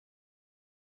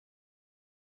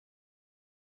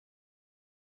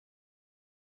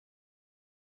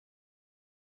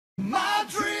My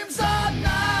dreams are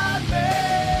nightmares.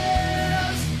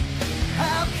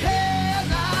 How can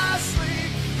I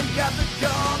sleep? You got the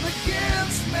gun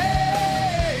against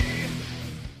me.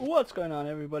 What's going on,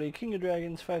 everybody? King of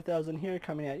Dragons 5000 here,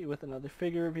 coming at you with another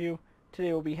figure review.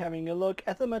 Today we'll be having a look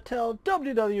at the Mattel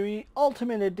WWE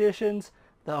Ultimate Editions,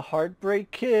 the Heartbreak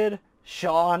Kid,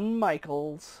 Shawn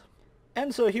Michaels.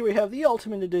 And so here we have the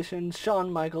Ultimate Edition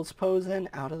Shawn Michaels pose and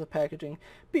out of the packaging.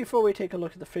 Before we take a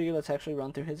look at the figure, let's actually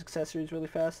run through his accessories really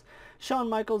fast. Shawn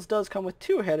Michaels does come with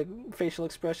two facial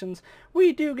expressions.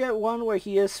 We do get one where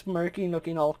he is smirking,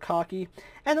 looking all cocky,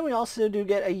 and then we also do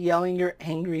get a yelling or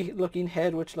angry looking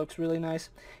head, which looks really nice.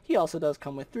 He also does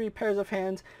come with 3 pairs of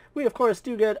hands. We of course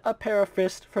do get a pair of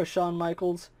fists for Shawn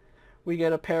Michaels. We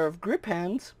get a pair of grip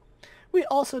hands. We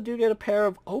also do get a pair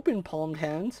of open palmed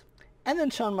hands. And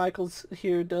then Shawn Michaels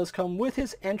here does come with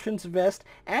his entrance vest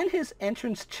and his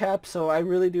entrance chap, so I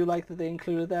really do like that they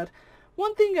included that.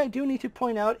 One thing I do need to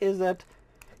point out is that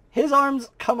his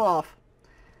arms come off.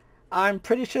 I'm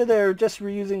pretty sure they're just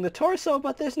reusing the torso,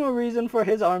 but there's no reason for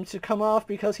his arms to come off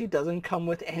because he doesn't come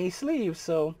with any sleeves,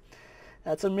 so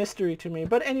that's a mystery to me.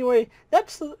 But anyway,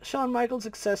 that's Shawn Michaels'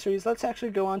 accessories. Let's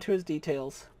actually go on to his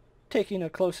details. Taking a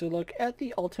closer look at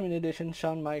the Ultimate Edition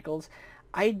Shawn Michaels,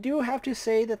 I do have to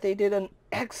say that they did an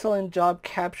excellent job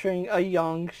capturing a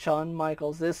young Shawn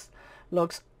Michaels. This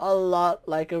looks a lot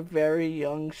like a very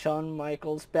young Shawn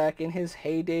Michaels back in his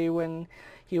heyday when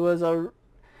he was a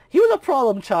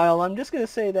problem child. I'm just going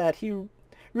to say that he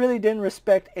really didn't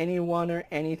respect anyone or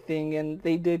anything, and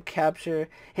they did capture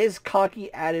his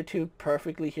cocky attitude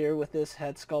perfectly here with this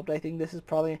head sculpt. I think this is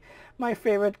probably my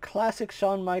favorite classic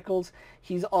Shawn Michaels.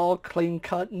 He's all clean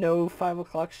cut, no 5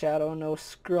 o'clock shadow, no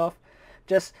scruff.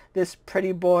 Just this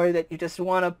pretty boy that you just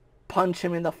want to punch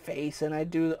him in the face, and I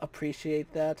do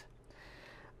appreciate that.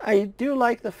 I do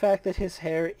like the fact that his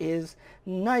hair is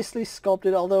nicely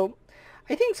sculpted, although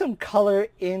I think some color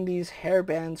in these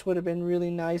hairbands would have been really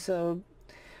nice.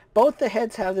 Both the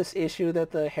heads have this issue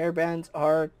that the hairbands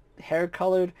are hair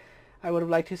colored. I would have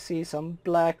liked to see some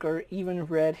black or even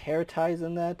red hair ties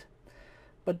in that.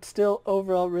 But still,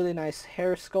 overall, really nice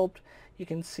hair sculpt. You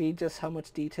can see just how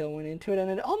much detail went into it, and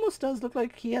it almost does look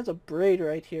like he has a braid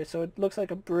right here. So it looks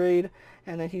like a braid,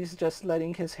 and then he's just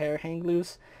letting his hair hang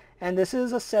loose. And this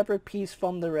is a separate piece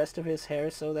from the rest of his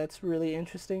hair, so that's really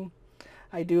interesting.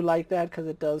 I do like that because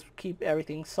it does keep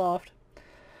everything soft.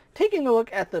 Taking a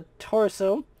look at the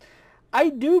torso, I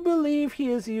do believe he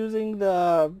is using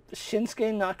the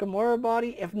Shinsuke Nakamura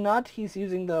body. If not, he's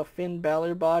using the Finn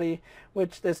Balor body,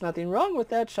 which there's nothing wrong with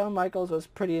that. Shawn Michaels was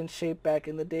pretty in shape back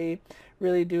in the day.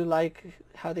 Really do like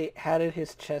how they added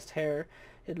his chest hair.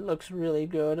 It looks really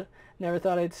good. Never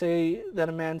thought I'd say that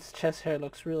a man's chest hair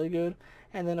looks really good.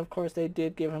 And then of course they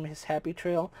did give him his happy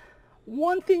trail.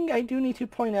 One thing I do need to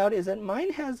point out is that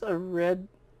mine has a red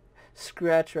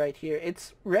scratch right here.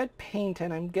 It's red paint,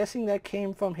 and I'm guessing that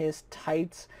came from his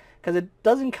tights, because it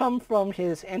doesn't come from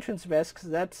his entrance vest, because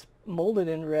that's molded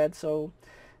in red. So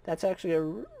that's actually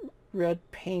a red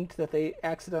paint that they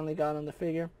accidentally got on the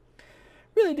figure.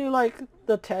 Really do like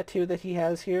the tattoo that he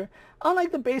has here.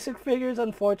 Unlike the basic figures,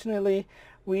 unfortunately,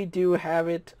 we do have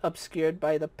it obscured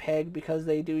by the peg because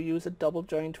they do use a double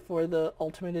joint for the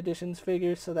Ultimate Editions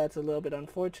figures, so that's a little bit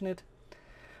unfortunate.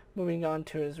 Moving on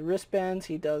to his wristbands,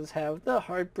 he does have the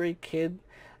Heartbreak Kid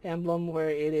emblem where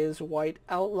it is white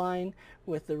outline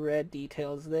with the red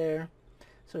details there.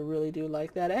 So really do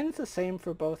like that. And it's the same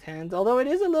for both hands, although it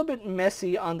is a little bit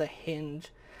messy on the hinge.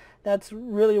 That's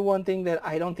really one thing that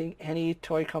I don't think any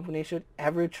toy company should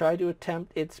ever try to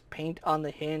attempt. It's paint on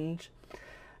the hinge.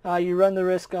 You run the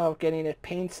risk of getting it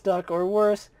paint stuck, or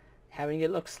worse, having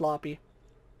it look sloppy.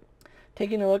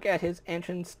 Taking a look at his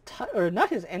entrance, or not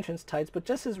his entrance tights, but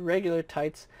just his regular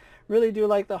tights. Really do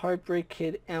like the Heartbreak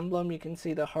Kid emblem. You can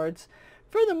see the hearts,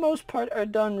 for the most part, are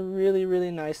done really, really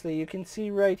nicely. You can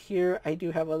see right here, I do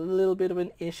have a little bit of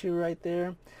an issue right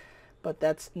there, but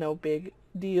that's no big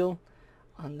deal.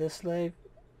 On this leg,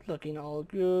 looking all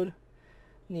good.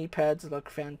 Knee pads look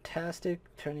fantastic.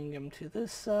 Turning them to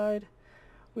this side,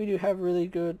 we do have really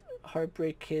good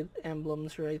Heartbreak Kid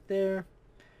emblems right there.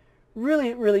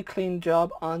 Really clean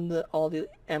job on all the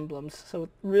emblems, so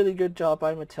really good job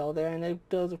by Mattel there. And it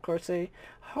does of course say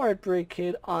Heartbreak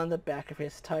Kid on the back of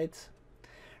his tights.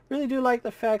 Really do like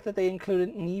the fact that they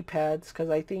included knee pads, because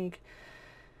I think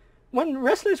when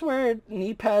wrestlers wear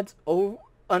knee pads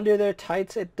under their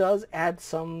tights, it does add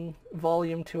some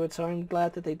volume to it, so I'm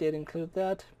glad that they did include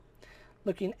that.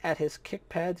 Looking at his kick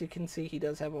pads, you can see he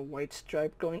does have a white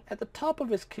stripe going at the top of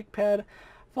his kick pad,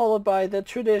 followed by the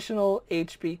traditional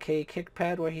HBK kick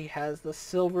pad where he has the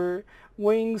silver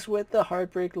wings with the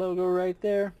Heartbreak logo right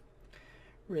there.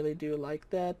 Really do like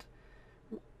that.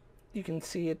 You can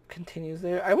see it continues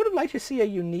there. I would have liked to see a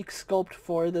unique sculpt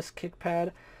for this kick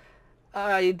pad.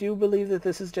 I do believe that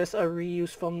this is just a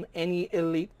reuse from any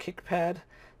Elite kick pad,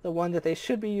 the one that they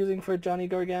should be using for Johnny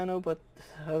Gargano, but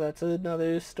that's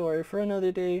another story for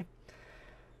another day.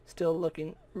 Still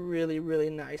looking really, really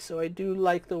nice. So I do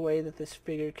like the way that this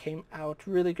figure came out.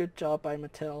 Really good job by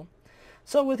Mattel.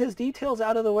 So with his details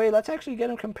out of the way, let's actually get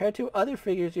him compared to other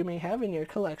figures you may have in your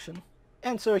collection.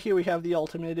 And so here we have the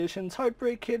Ultimate Editions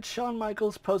Heartbreak Kid Shawn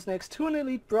Michaels posed next to an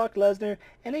Elite Brock Lesnar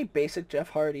and a basic Jeff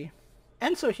Hardy.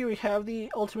 And so here we have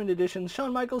the Ultimate Editions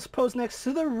Shawn Michaels posed next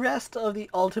to the rest of the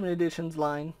Ultimate Editions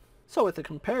line. So with the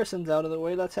comparisons out of the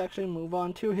way, let's actually move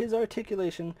on to his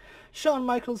articulation. Shawn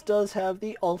Michaels does have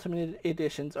the Ultimate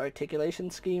Editions articulation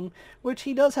scheme, which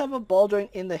he does have a ball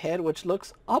joint in the head, which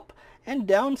looks up and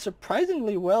down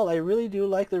surprisingly well. I really do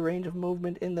like the range of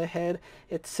movement in the head.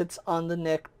 It sits on the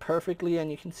neck perfectly, and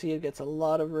you can see it gets a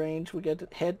lot of range. We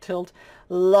get head tilt,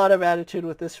 a lot of attitude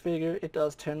with this figure. It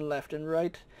does turn left and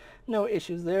right. No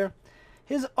issues there.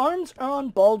 His arms are on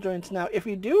ball joints. Now, if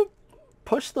you do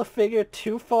push the figure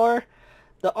too far,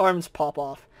 the arms pop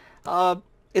off.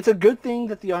 It's a good thing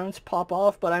that the arms pop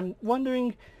off, but I'm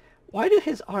wondering, why do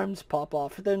his arms pop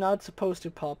off? They're not supposed to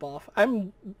pop off.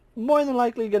 I'm more than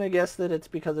likely going to guess that it's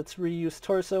because it's reused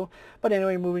torso. But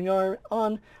anyway, moving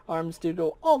on, arms do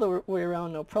go all the way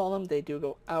around, no problem. They do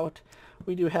go out.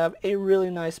 We do have a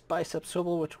really nice bicep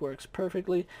swivel, which works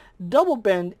perfectly. Double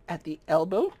bend at the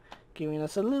elbow, giving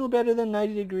us a little better than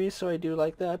 90 degrees, so I do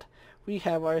like that. We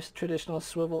have our traditional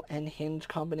swivel and hinge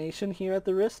combination here at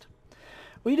the wrist.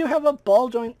 We do have a ball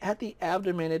joint at the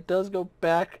abdomen. It does go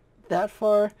back that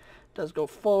far, does go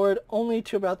forward only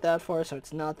to about that far, so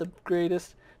it's not the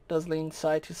greatest. Does lean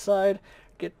side to side,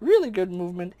 get really good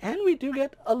movement, and we do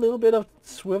get a little bit of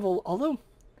swivel, although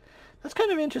that's kind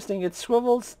of interesting. It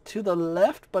swivels to the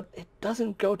left, but it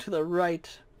doesn't go to the right.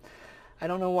 I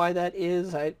don't know why that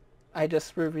is. I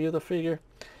just review the figure.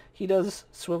 He does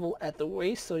swivel at the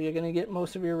waist, so you're going to get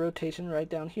most of your rotation right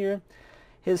down here.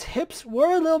 His hips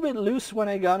were a little bit loose when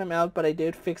I got him out, but I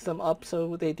did fix them up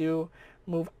so they do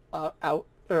move out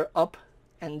or up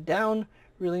and down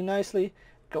really nicely.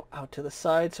 Go out to the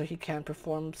side so he can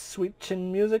perform sweet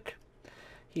chin music.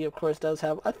 He of course does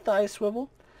have a thigh swivel.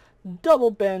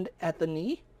 Double bend at the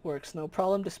knee, works no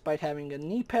problem despite having a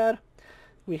knee pad.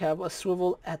 We have a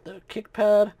swivel at the kick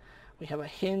pad. We have a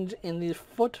hinge in the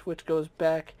foot which goes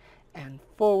back and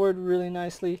forward really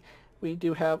nicely. We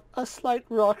do have a slight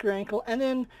rocker ankle, and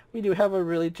then we do have a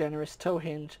really generous toe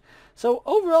hinge. So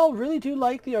overall, really do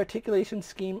like the articulation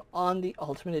scheme on the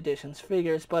Ultimate Editions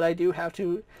figures, but I do have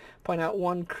to point out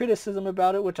one criticism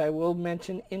about it, which I will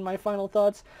mention in my final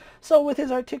thoughts. So with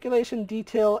his articulation,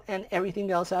 detail, and everything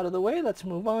else out of the way, let's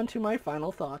move on to my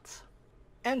final thoughts.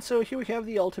 And so here we have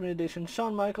the Ultimate Edition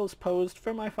Shawn Michaels posed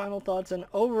for my final thoughts, and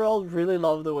overall really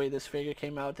love the way this figure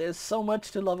came out. There's so much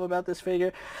to love about this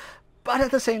figure, but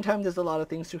at the same time there's a lot of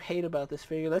things to hate about this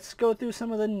figure. Let's go through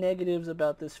some of the negatives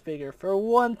about this figure. For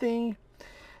one thing,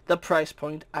 the price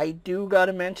point. I do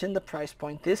gotta mention the price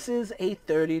point. This is a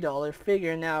 $30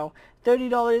 figure. Now,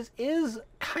 $30 is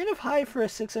kind of high for a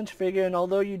 6-inch figure, and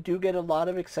although you do get a lot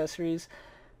of accessories,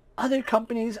 other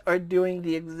companies are doing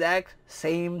the exact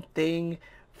same thing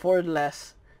for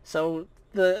less. So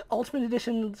the Ultimate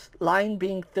Edition's line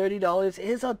being $30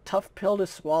 is a tough pill to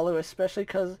swallow, especially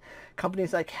because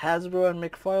companies like Hasbro and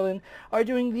McFarlane are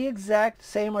doing the exact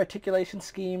same articulation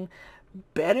scheme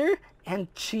better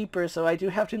and cheaper. So I do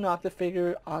have to knock the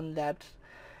figure on that.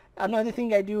 Another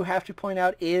thing I do have to point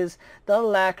out is the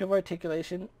lack of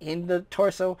articulation in the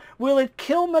torso. Will it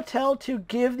kill Mattel to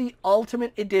give the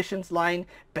Ultimate Editions line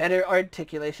better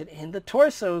articulation in the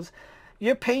torsos?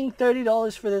 You're paying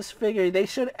 $30 for this figure. They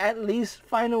should at least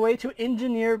find a way to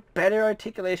engineer better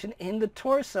articulation in the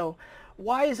torso.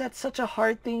 Why is that such a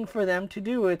hard thing for them to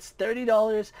do? It's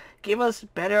 $30. Give us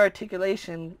better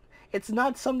articulation. It's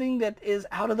not something that is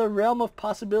out of the realm of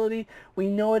possibility. We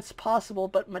know it's possible,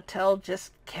 but Mattel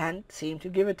just can't seem to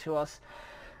give it to us.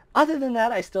 Other than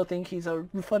that, I still think he's a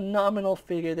phenomenal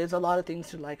figure. There's a lot of things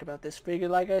to like about this figure.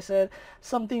 Like I said,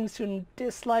 some things to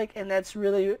dislike, and that's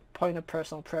really a point of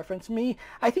personal preference.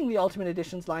 I think the Ultimate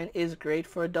Editions line is great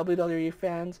for WWE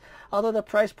fans, although the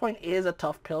price point is a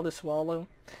tough pill to swallow.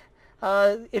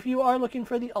 If you are looking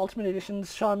for the Ultimate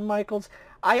Editions Shawn Michaels,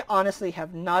 I honestly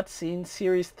have not seen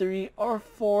Series 3 or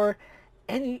 4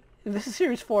 this is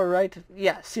Series 4, right?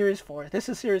 Yeah, Series 4. This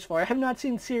is Series 4. I have not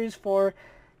seen Series 4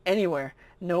 anywhere.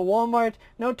 No Walmart,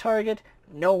 no Target,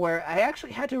 nowhere. I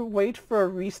actually had to wait for a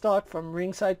restock from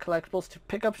Ringside Collectibles to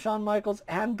pick up Shawn Michaels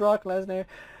and Brock Lesnar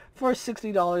for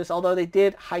 $60, although they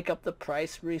did hike up the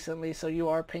price recently, so you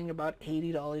are paying about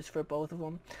 $80 for both of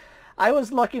them. I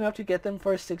was lucky enough to get them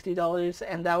for $60,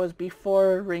 and that was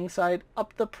before Ringside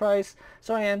upped the price,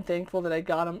 so I am thankful that I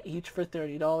got them each for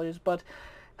 $30. But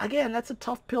again, that's a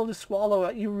tough pill to swallow.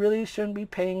 You really shouldn't be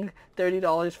paying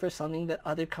 $30 for something that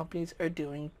other companies are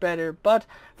doing better. But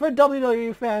for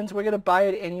WWE fans, we're going to buy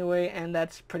it anyway, and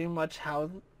that's pretty much how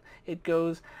it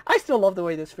goes. I still love the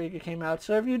way this figure came out,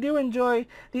 so if you do enjoy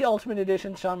the Ultimate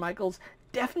Edition Shawn Michaels,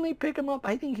 definitely pick him up.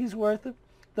 I think he's worth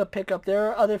the pickup. There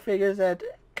are other figures that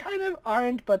kind of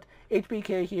aren't, but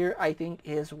HBK here I think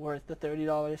is worth the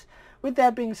 $30. With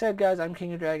that being said, guys, I'm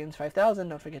King of Dragons 5000.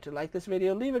 Don't forget to like this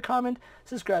video, leave a comment,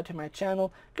 subscribe to my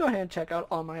channel. Go ahead and check out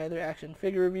all my other action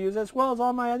figure reviews, as well as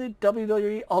all my other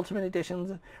WWE Ultimate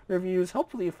Editions reviews.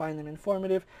 Hopefully you find them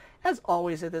informative. As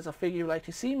always, if there's a figure you'd like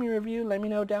to see me review, let me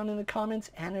know down in the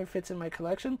comments, and if it fits in my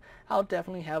collection, I'll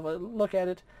definitely have a look at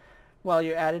it. While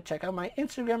you're at it, check out my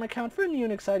Instagram account for new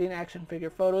and exciting action figure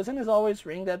photos, and as always,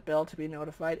 ring that bell to be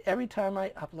notified every time I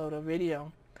upload a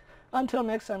video. Until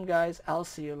next time, guys, I'll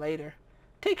see you later.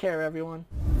 Take care, everyone.